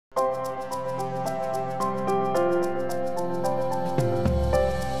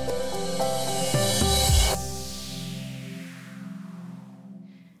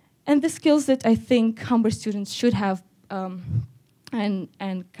And the skills that I think Humber students should have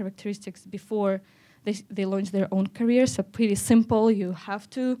and characteristics before they launch their own careers are pretty simple. You have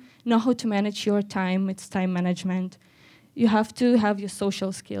to know how to manage your time. It's time management. You have to have your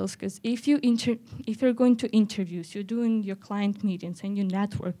social skills, because if you're going to interviews, you're doing your client meetings and you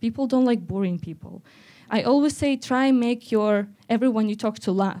network, people don't like boring people. I always say try and make everyone you talk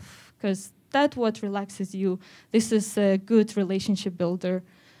to laugh, because that's what relaxes you. This is a good relationship builder.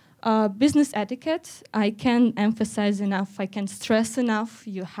 Business etiquette, I can't emphasize enough, I can't stress enough.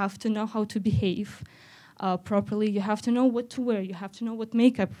 You have to know how to behave properly. You have to know what to wear. You have to know what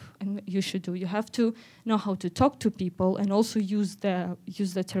makeup you should do. You have to know how to talk to people and also use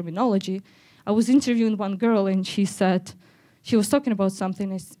the terminology. I was interviewing one girl and she was talking about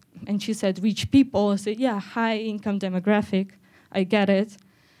something and she said rich people. I said, yeah, high income demographic. I get it.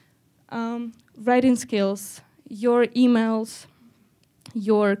 Writing skills, your emails,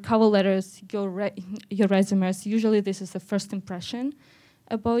 your cover letters, your resumes. Usually this is the first impression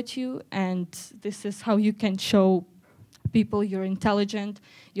about you, and this is how you can show people you're intelligent,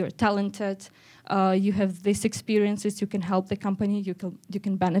 you're talented, you have these experiences, you can help the company, you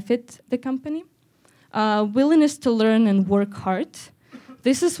can benefit the company. Willingness to learn and work hard.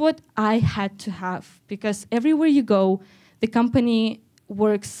 This is what I had to have, because everywhere you go, the company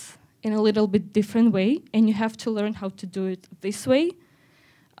works in a little bit different way, and you have to learn how to do it this way.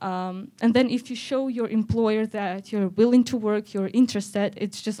 And then if you show your employer that you're willing to work, you're interested,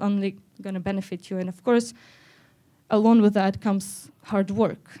 it's just only going to benefit you. And of course, along with that comes hard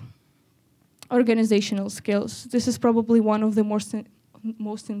work. Organizational skills. This is probably one of the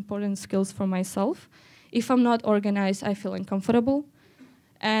most important skills for myself. If I'm not organized, I feel uncomfortable.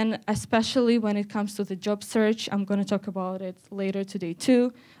 And especially when it comes to the job search, I'm going to talk about it later today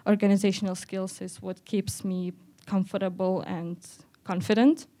too. Organizational skills is what keeps me comfortable and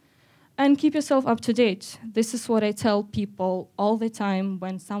confident. And keep yourself up to date. This is what I tell people all the time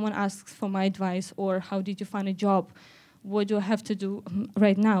when someone asks for my advice or how did you find a job? What do I have to do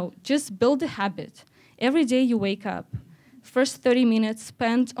right now? Just build a habit. Every day you wake up, first 30 minutes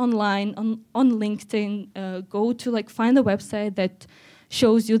spent online on LinkedIn, go to find a website that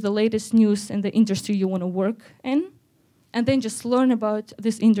shows you the latest news in the industry you want to work in, and then just learn about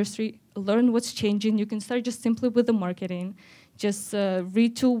this industry, learn what's changing. You can start just simply with the marketing. Just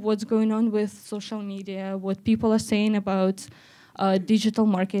read to what's going on with social media, what people are saying about digital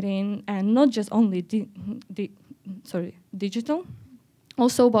marketing, and not just only digital,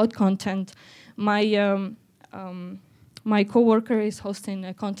 also about content. My coworker is hosting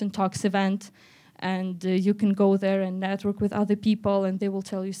a Content Talks event, and you can go there and network with other people, and they will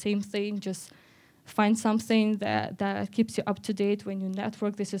tell you same thing. Just find something that keeps you up to date when you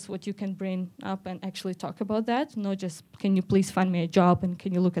network. This is what you can bring up and actually talk about that. Not just, can you please find me a job and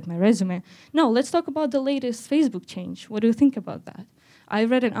can you look at my resume? No, let's talk about the latest Facebook change. What do you think about that? I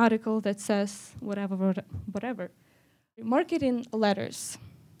read an article that says whatever. Marketing letters.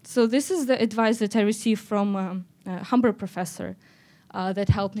 So this is the advice that I received from a Humber professor that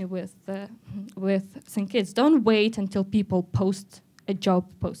helped me with some kids. Don't wait until people post a job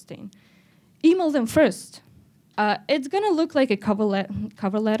posting. Email them first. It's going to look like a cover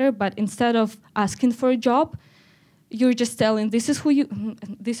letter, but instead of asking for a job, you're just telling, this is who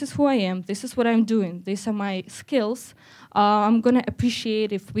I am, this is what I'm doing, these are my skills. I'm going to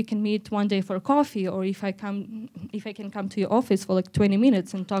appreciate if we can meet one day for coffee, or if I can come to your office for 20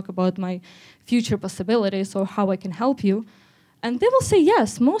 minutes and talk about my future possibilities or how I can help you. And they will say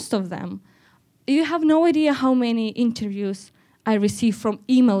yes, most of them. You have no idea how many interviews I received from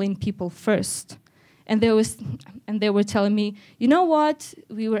emailing people first. And they were telling me, you know what,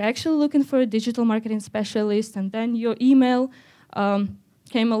 we were actually looking for a digital marketing specialist, and then your email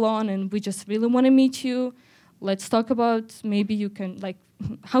came along, and we just really want to meet you. Let's talk about maybe you can,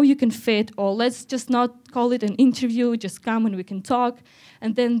 how you can fit, or let's just not call it an interview, just come and we can talk.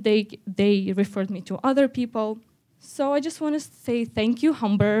 And then they referred me to other people. So I just want to say thank you,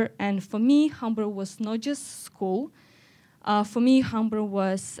 Humber. And for me, Humber was not just school. For me, Humber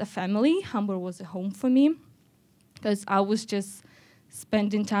was a family. Humber was a home for me, because I was just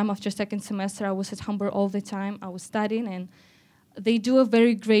spending time after second semester. I was at Humber all the time. I was studying, and they do a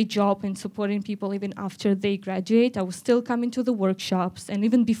very great job in supporting people even after they graduate. I was still coming to the workshops, and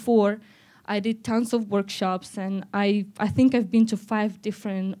even before, I did tons of workshops, and I think I've been to 5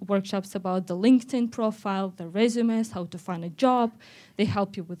 different workshops about the LinkedIn profile, the resumes, how to find a job. They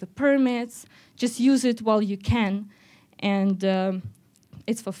help you with the permits. Just use it while you can. And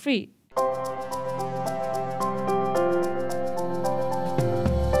it's for free.